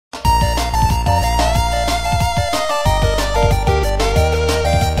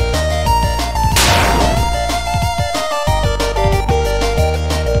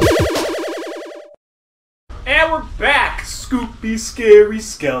Spooky, scary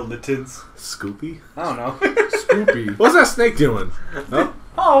skeletons. Scoopy? I don't know. Scoopy. What's that snake doing? Oh,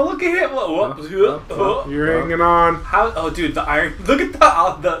 Oh, look at him! Whoa. You're hanging on. How? Oh, dude, the iron. Look at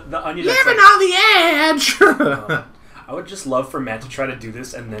the onion. living on the edge. I would just love for Matt to try to do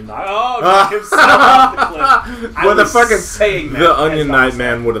this and then knock himself off the cliff. Well, the fucking saying that the Onion Knight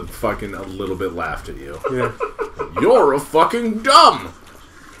man would have fucking a little bit laughed at you. Yeah. You're a fucking dumb.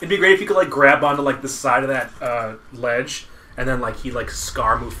 It'd be great if you could like grab onto like the side of that ledge and then like he like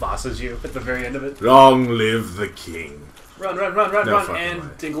Scar Mufasa's you at the very end of it. Long live the king. Run, and way.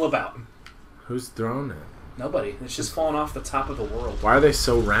 dingle about. Who's thrown it? Nobody. It's just falling off the top of the world. Why are they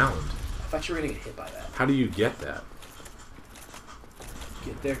so round? I thought you were gonna get hit by that. How do you get that?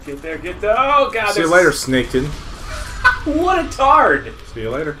 Get there. Oh god. See you later, Snaketon. What a tard. See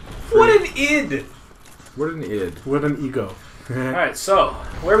you later. What an id. What an id. What an ego. Alright, so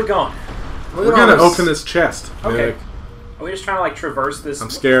where are we going? We're gonna open this chest. Okay. Are we just trying to like traverse this?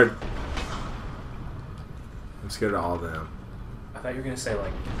 I'm scared. I'm scared of all of them. I thought you were gonna say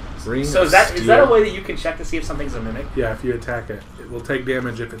like. Ring So is that a way that you can check to see if something's a mimic? Yeah, if you attack it, it will take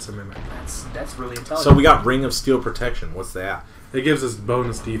damage if it's a mimic. That's really intelligent. So we got Ring of Steel Protection. What's that? It gives us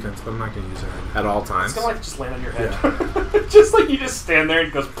bonus defense, but I'm not gonna use it right now. At all It's times. gonna like just land on your head. Just like you just stand there and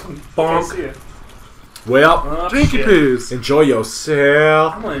it goes Bonk. I see it. Well, Oh, Drinky shit. poos. enjoy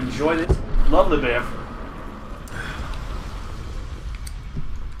yourself. I'm gonna enjoy this. Lovely bear.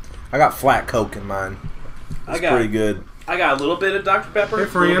 I got flat Coke in mine. It's pretty good. I got a little bit of Dr. Pepper, Hey, a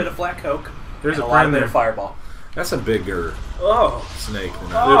little friend. bit of flat Coke, There's and a a lot friend of there. Fireball. That's a bigger Oh, snake than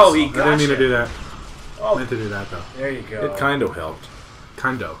that. oh, he I got didn't mean to do that. I Oh, meant to do that though. there you go. It kind of helped.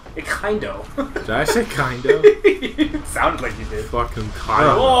 Kindo. It kindo. Did I say kind of? It sounded like you did. Fucking kind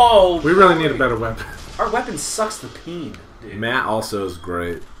of. Whoa! We really need a better weapon. Our weapon sucks the peen, dude. Matt also is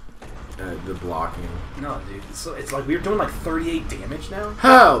great at the blocking. No, dude. It's like we're doing like 38 damage now.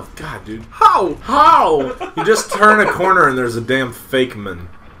 How? God, dude. How? How? You just turn a corner and there's a damn fakeman.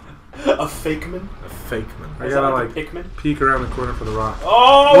 A fakeman? A fakeman. I Is gotta that like a Pikmin? peek around the corner for the rock.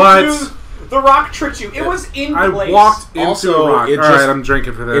 Oh, What? dude! The rock tricked you. It was in I place. walked into Also, a rock. it Alright, just- I'm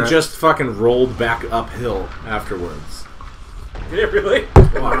drinking for that. It just fucking rolled back uphill afterwards. Did it really?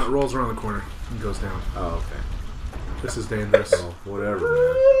 It rolls around the corner and goes down. Oh, okay. This is dangerous. Well, whatever,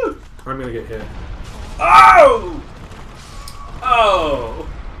 man. I'm gonna get hit. Oh! Oh!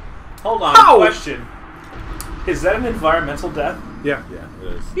 Hold on. Ow! Question. Is that an environmental death? Yeah. Yeah,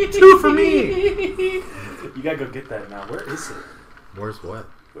 it is. 2 for me. You gotta go get that now. Where is it? Where's what?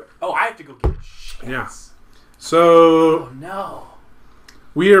 Oh, I have to go get it. Shit. Yeah. So Oh, no.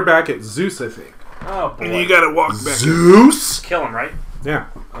 we are back at Zeus, I think. Oh, boy. And you gotta walk back. Zeus? Kill him, right? Yeah.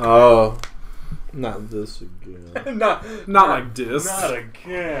 Oh, not this again. Not like this. Not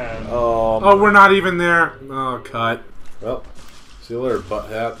again. Oh, we're not even there. Oh, cut. Well, see you later, butt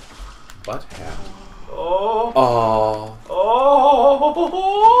hat. Butt hat. Oh. Oh,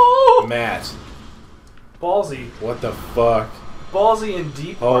 Oh. Matt, Ballsy. what the fuck? Ballsy and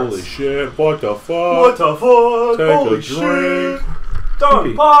deep Holy parts. shit! What the fuck? What the fuck? Take Holy a shit. drink. Dung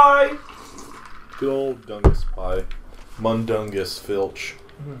Creepy. pie. Good old Dungus pie. Mundungus Filch.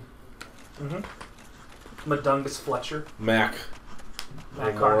 Madungus Fletcher. Mac.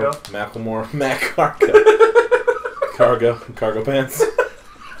 Matt Cargo. Macklemore. Mac Cargo. Cargo pants.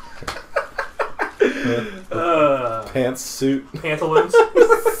 Pants suit. Pantaloons.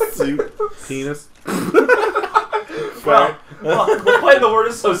 Suit. Penis. Well, we're playing the word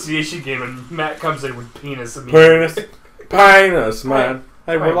association game, and Matt comes in with penis immediately. Penis, man.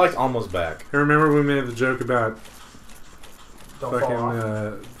 Hey, we're Right. like almost back. I remember we made the joke about Don't fall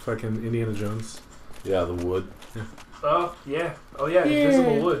off. fucking Indiana Jones. Yeah, the wood. Oh, yeah. Oh, yeah.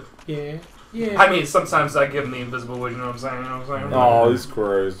 Invisible wood. Yeah. I mean, sometimes I give him the invisible wood, you know what I'm saying? You know what I'm saying? Oh, he's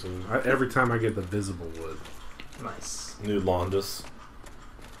crazy. Every time I get the visible wood. Nice. New Londus.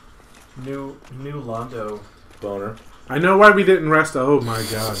 New Londo. Boner. I know why we didn't rest. Oh my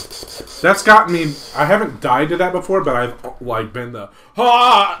god, that's got me. I haven't died to that before, but I've like been the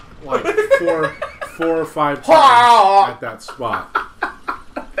like four or five times at that spot.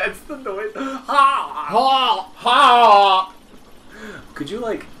 That's the noise. Could you,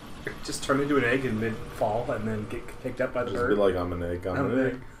 like, just turn into an egg in mid-fall and then get picked up by the Just bird? be like, I'm an egg. I'm an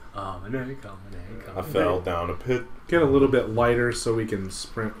egg. I'm an egg. I'm an egg. I fell down a pit. Get a little bit lighter so we can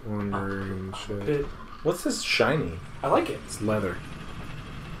sprint longer and shit. What's this shiny? I like it. It's leather.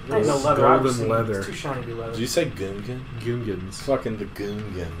 I ain't no It's leather. golden obviously. leather. It's too shiny to be leather. Did you say Goongun? Goongans. Fucking the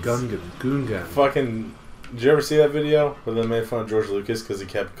Goongans. Goongun. Fucking. Did you ever see that video where they made fun of George Lucas because he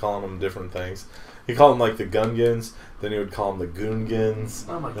kept calling them different things? He called them like the Gungans, then he would call them the Goongans.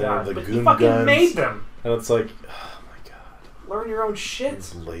 Oh my then god. the But Goon he fucking Guns. made them. And it's like, oh my god. Learn your own shit.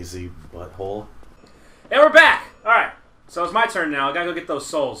 This lazy butthole. And we're back! Alright. So it's my turn now. I gotta go get those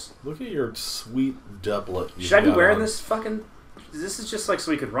souls. Look at your sweet doublet. Should I be wearing this fucking... This is just like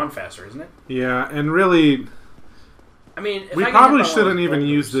so we could run faster, isn't it? Yeah, and really... I mean, if we I probably shouldn't even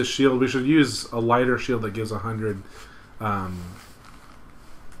use this shield. We should use a lighter shield that gives 100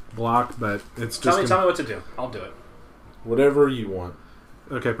 block, but it's just... Tell me what to do. I'll do it. Whatever you want.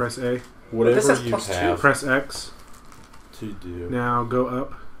 Okay, press A. Whatever you +2. have Press X. to do. Now go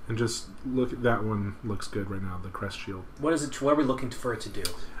up and just look at that one. Looks good right now, the crest shield. What is it? What are we looking for it to do?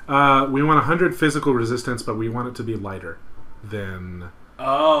 We want 100 physical resistance, but we want it to be lighter than...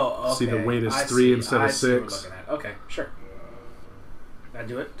 Oh, okay. See, the weight is 3 instead of 6. What we're looking at. Okay, sure. Did I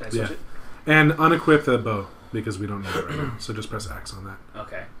do it? Did I switch it? And unequip the bow, because we don't need it right now. So just press X on that.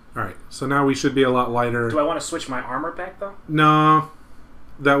 Okay. Alright, so now we should be a lot lighter. Do I want to switch my armor back, though? No.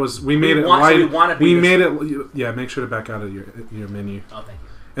 That was... We made it light. So we made it... Yeah, make sure to back out of your menu. Oh, thank you.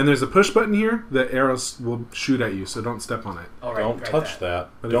 And there's a push button here that arrows will shoot at you, so don't step on it. Oh, Don't touch that.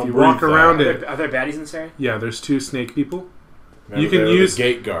 But don't if you walk around it... Are there baddies in this area? Yeah, there's 2 snake people. Remember, You can use the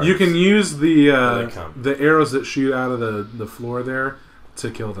gate guards. You can use the come. the arrows that shoot out of the floor there to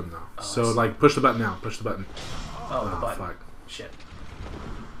kill them though. Oh, so like push the button now. Push the button. Oh, the button. Fuck. Shit.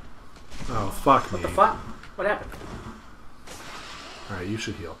 Oh fuck me. What the fuck? What happened? All right, you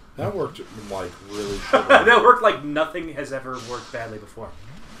should heal. That worked like really shitty. That worked like nothing has ever worked badly before.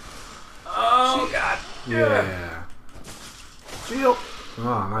 Oh god. Yeah. Shield.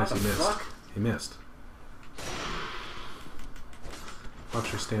 Oh, nice. What He the missed. fuck? He missed.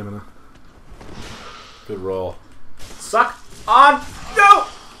 Watch your stamina. Good roll. Suck on. No.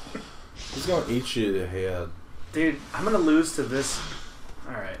 He's gonna eat you in the head. Dude, I'm gonna lose to this.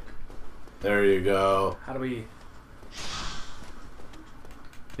 All right. There you go. How do we?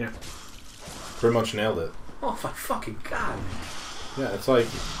 Yeah. Pretty much nailed it. Oh my fucking god. Yeah, it's like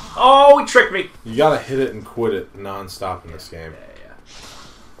Oh, he tricked me. you gotta hit it and quit it non-stop in this game. Yeah.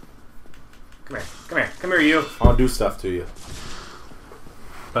 Come here. Come here. Come here, you. I'll do stuff to you.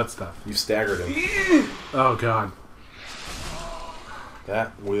 Butt stuff. You staggered him. Oh god.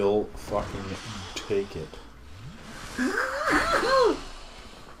 That will fucking take it.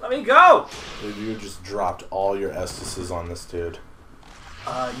 Let me go. Dude, you just dropped all your Estises on this dude.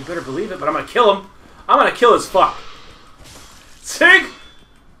 You better believe it, but I'm gonna kill him. I'm gonna kill his fuck. Sig!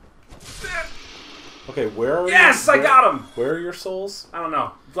 Okay, where are Yes, I got him! Where are your souls? I don't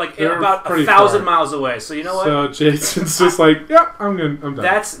know. Like They're about pretty 1,000 far. miles away. So you know what? So Jason's just like, yeah, I'm good. I'm done.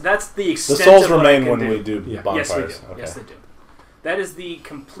 That's the The extent souls of what I remain can when do. we do Yeah. bonfires. Yes, we do. Okay. Yes, they do. That is the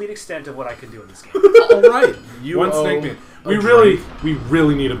complete extent of what I can do in this game. All right. You One owe snake man. a We drink.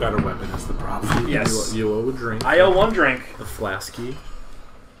 really need a better weapon. Is the problem? Yes. You owe a drink. I owe 1 drink. A flasky.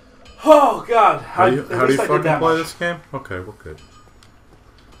 Oh god. How do you At least I did that much. this game? Okay, we're good.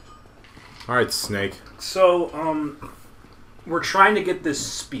 All right, snake. So, we're trying to get this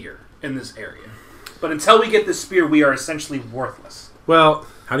spear in this area. But until we get this spear, we are essentially worthless. Well,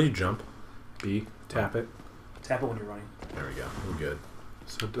 How do you jump? B, tap it. Tap it when you're running. There we go. We're good.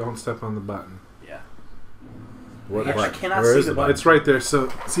 So don't step on the button. Yeah. What? Actually, I cannot Where see is the the button. It's right there. So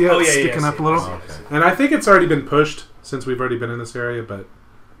see how Oh, it's yeah, yeah, sticking I up see a it, little? I see it, I Okay. see it. And I think it's already been pushed since we've already been in this area. But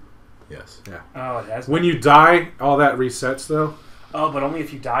Yes. yeah, Oh, it has. when you die, all that resets though. Oh, but only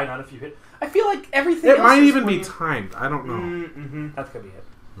if you die, not if you hit. I feel like everything. It else might is even when be you- timed. I don't know. Mm-hmm. That could be it.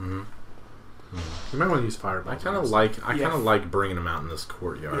 Mm-hmm. You might want to use fireball. I kind of Yeah. like bringing them out in this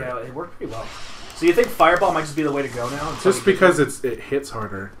courtyard. Yeah, it worked pretty well. So you think fireball might just be the way to go now? until just we get- because it hits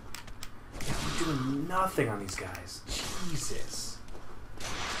harder. Yeah, we're doing nothing on these guys. Jesus.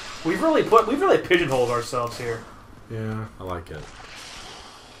 We've really pigeonholed ourselves here. Yeah. I like it.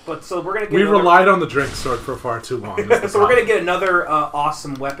 But so we're gonna get. We another- relied on the drink sword for far too long. is the So we're gonna problem. get another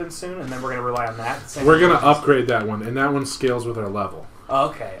awesome weapon soon, and then we're gonna rely on that. Same We're gonna thing. upgrade that one, and that one scales with our level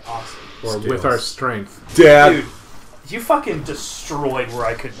Okay, awesome. or Scales. with our strength. Dad. Dude, you fucking destroyed where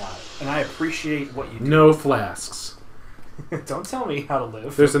I could not, and I appreciate what you do. No flasks. Don't tell me how to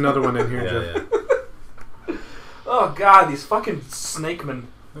live. There's another one in here, Yeah, Jeff. yeah. Oh god, these fucking snakemen.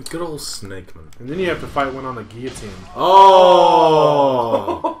 A good old snake man. And then you have to fight one on the guillotine.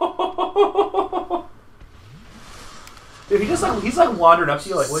 Oh! Dude, he's like wandering up to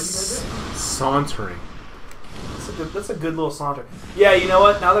you like, what are you gonna do? Sauntering. That's a good little saunter. Yeah, you know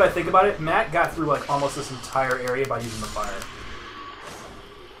what? Now that I think about it, Matt got through like almost this entire area by using the fire.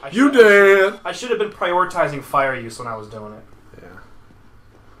 You did! I should have been prioritizing fire use when I was doing it. Yeah.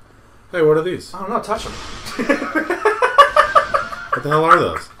 Hey, what are these? I don't know, touch them. What the hell are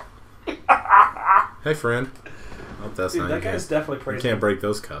those? Hey, friend. Oh, that's Dude, not that you. guy's definitely You praising can't you. break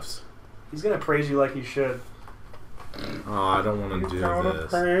those cuffs. He's gonna praise you like he should. Oh, I don't want to do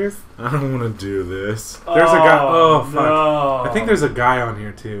this. I don't want to do this. There's a guy. Oh, fuck. No. I think there's a guy on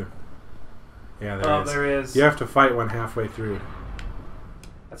here, too. Yeah, there is. Oh, there is. You have to fight one halfway through.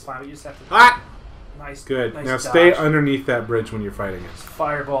 That's fine. We just have to. Ah! Nice. Good. Nice Now dodge. stay underneath that bridge when you're fighting it.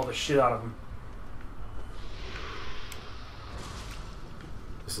 Fireball the shit out of him.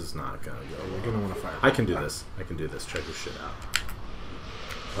 This is not gonna go. You're going to want to fire. I can do this. I can do this. Check this shit out.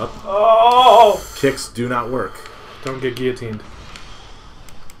 Up. Oh! Kicks do not work. Don't get guillotined.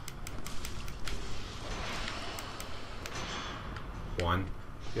 One.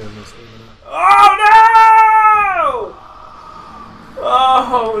 Yeah, no stamina. Oh no!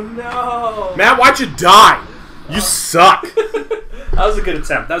 Oh no! Matt, why'd you die? You suck. That was a good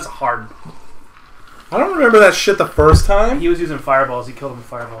attempt. That was hard. I don't remember that shit the first time. He was using fireballs. He killed him with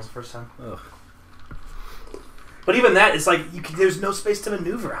fireballs the first time. Ugh. But even that, it's like there's no space to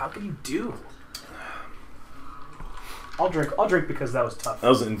maneuver. How can you do? I'll drink. I'll drink because that was tough. That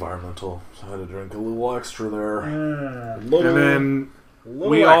was environmental. So I had to drink a little extra there. And then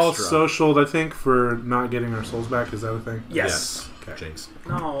we all socialed, I think, for not getting our souls back. Is that a thing? Yes. Okay. Jinx.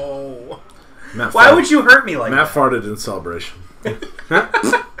 No. Matt Why would you hurt me like Matt that? farted in celebration.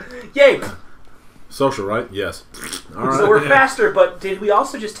 Yay! Social, right? Yes. All right. So we're faster, but did we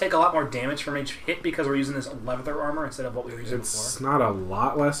also just take a lot more damage from each hit because we're using this leather armor instead of what we were using It's before? not a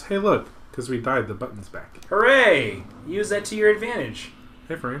lot less. Hey, look. Because we died, the button's back. Hooray! Use that to your advantage.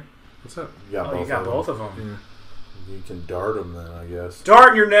 Hey, Frank. What's up? You got Oh, you got both of them. Yeah. You can dart them then, I guess.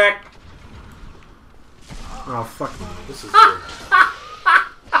 Dart in your neck! Oh, fuck me. This is good.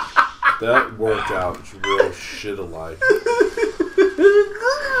 That worked out real shit alike.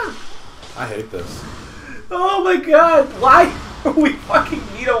 I hate this. Oh my god! Why do we fucking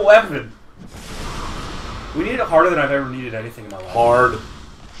need a weapon? We need it harder than I've ever needed anything in my life. Hard.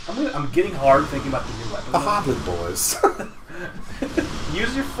 I'm getting hard thinking about the new weapon. The Hobbit boys.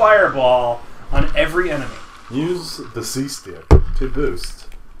 Use your fireball on every enemy. Use the C-stick to boost.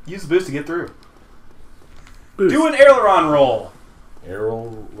 Use the boost to get through. Boost. Do an aileron roll.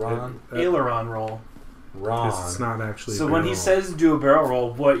 Aileron? Aileron roll. Because it's not actually So a when he barrel. says do a barrel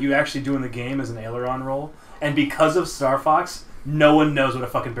roll, what you actually do in the game is an aileron roll. And because of Star Fox, no one knows what a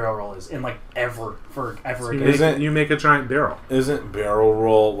fucking barrel roll is in like ever So again. you make a giant barrel. Isn't barrel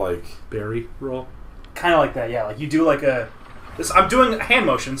roll like... Berry roll. Kind of like that, yeah. Like you do like a. I'm doing a hand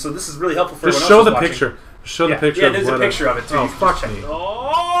motion, so this is really helpful for Just everyone show else the who's watching. picture. Show Yeah, the picture. yeah, of there's a what picture of it too. Oh, You can fuck check me. it. Oh!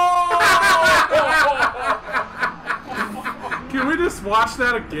 Can we just watch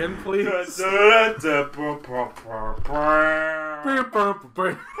that again, please?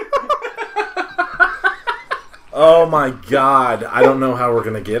 Oh my god. I don't know how we're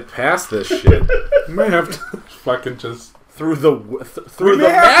gonna get past this shit. You might have to fucking just... Through the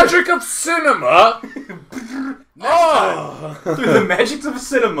magic of cinema. Oh! Through the magic of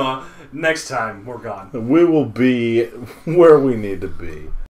cinema, next time we're gone. We will be where we need to be.